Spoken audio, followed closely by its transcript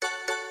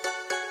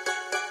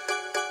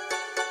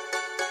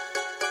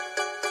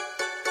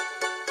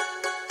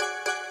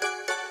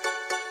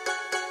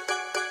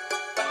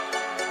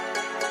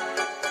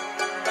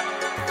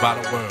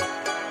BravadoWorld.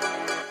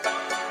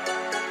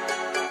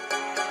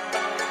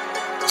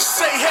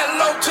 Say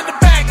hello to the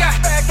bad guy,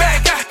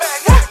 bad guy.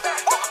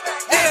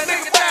 Yeah,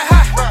 nigga that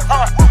high.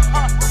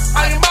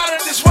 I am out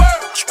of this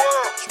world.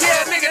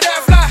 Yeah, nigga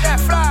that fly.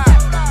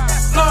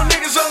 Little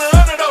niggas on the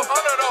under though.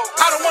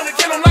 I don't wanna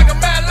kill him like a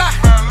mad lie,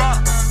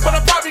 but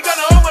I'm probably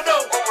gonna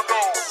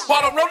overdose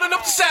while I'm rolling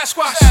up the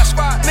Sasquatch.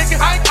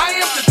 Nigga, I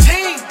am the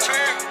team,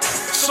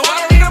 so I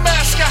don't need a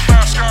mascot.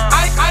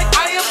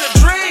 I am the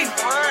dream,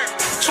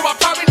 so I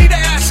probably need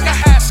an ass guy.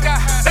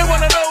 They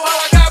wanna know how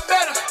I got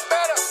better.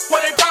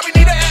 Well, they probably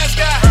need an ass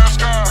guy.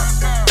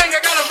 Think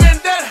I got a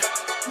vendetta?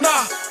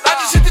 Nah, I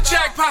just hit the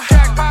jackpot.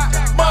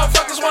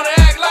 Motherfuckers wanna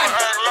act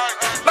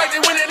like they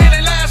winning in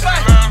their last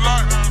life.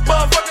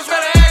 Motherfuckers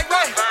better act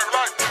right.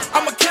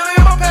 I'm a killer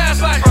in my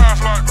past life,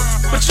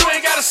 but you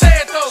ain't gotta say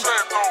it though.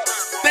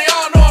 They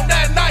all know I'm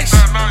that nice.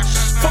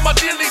 For my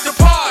dearly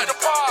departed,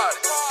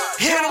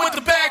 hit 'em with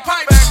the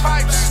bagpipes.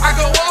 I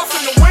go off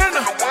in the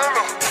winter.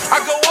 I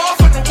go off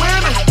in the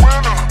winter.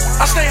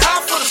 I stay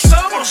hot for the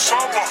summer.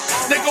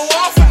 They go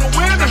off in the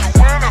winter.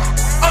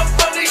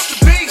 Unleash the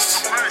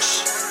beast.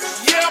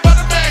 Yeah, I'm about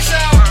to mash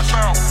out.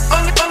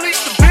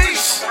 Unleash the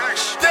beast.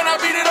 Then I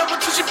beat it up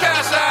until she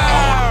pass out.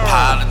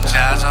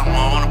 I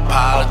won't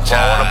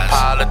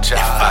apologize. If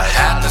I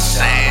had to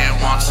say it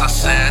once, I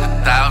said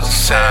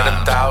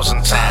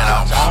 1,000 times.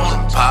 I won't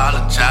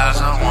apologize.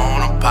 I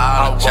won't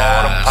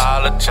apologize.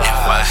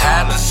 If I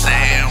had to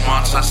say it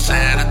once, I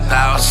said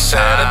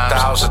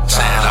 1,000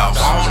 times. I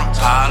won't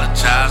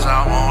apologize. I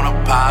won't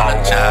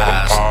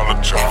apologize.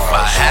 If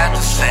I had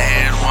to say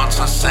it once,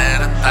 I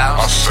said 1,000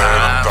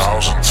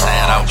 times.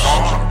 Said I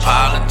won't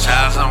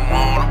apologize. I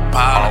won't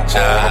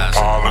apologize.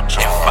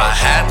 If I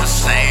had to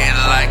say it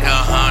like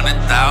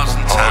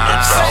 100,000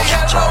 times. Say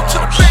hello to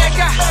the bad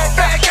guy,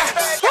 bad guy.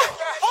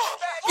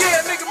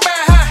 Yeah, nigga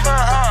mad high.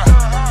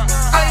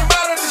 I ain't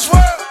out of this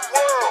world.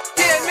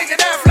 Yeah, nigga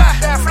that fly.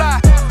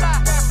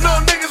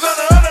 Little niggas on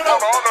the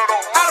underdog.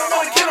 I don't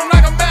wanna kill him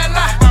like a mad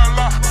lie,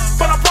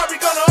 but I'm probably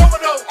gonna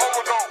overdose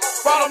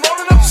while I'm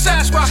rolling up the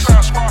Sasquatch.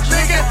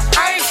 Nigga,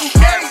 I ain't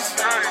fugazi,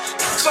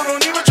 so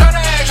don't even try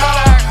to act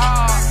hard.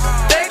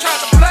 They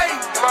tried to play,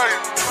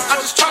 I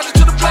just charged it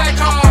to the black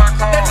card.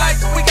 They like,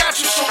 we got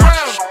you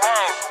surrounded.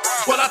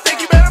 Well, I think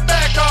you better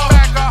back off.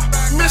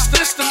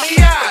 Mr.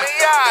 Miyagi.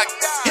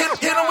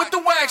 Hit him with the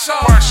wax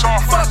off.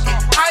 Fuck it,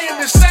 I am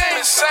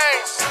insane.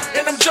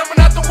 And I'm jumping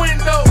out the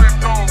window.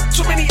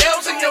 Too many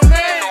L's in your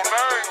name.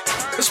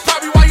 That's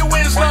probably why your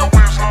wins low.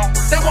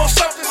 They want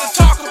something to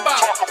talk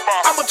about.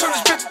 I'ma turn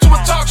this bitch into a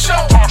talk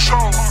show.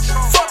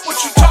 Fuck what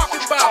you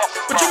talking about,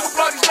 but you can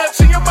plug these nuts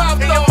in your mouth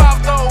though.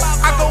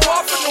 I go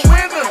off in the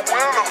winter.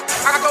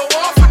 I go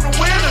off in the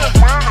winter.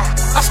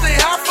 I stay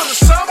hot for the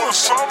summer.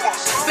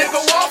 They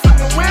go off in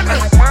the winter.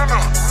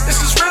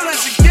 This is real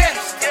as it gets.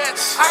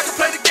 I can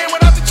play the game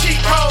without the cheat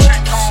code,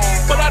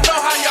 but I know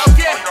how y'all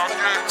get.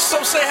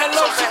 So say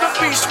hello to the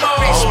beast mode.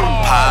 I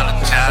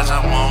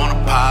won't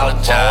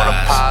apologize.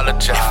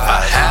 If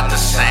I had to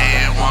say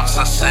it once,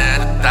 I said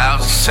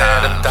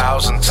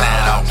 1,000 times.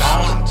 I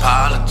won't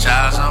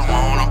apologize. I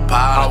won't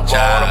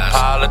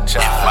apologize.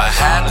 If I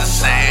had to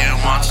say it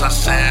once, I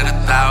said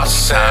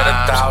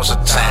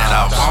 1,000 times.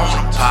 I won't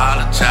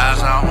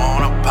apologize. I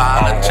won't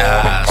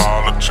apologize.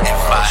 If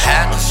I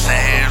had to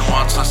say it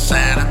once, I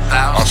said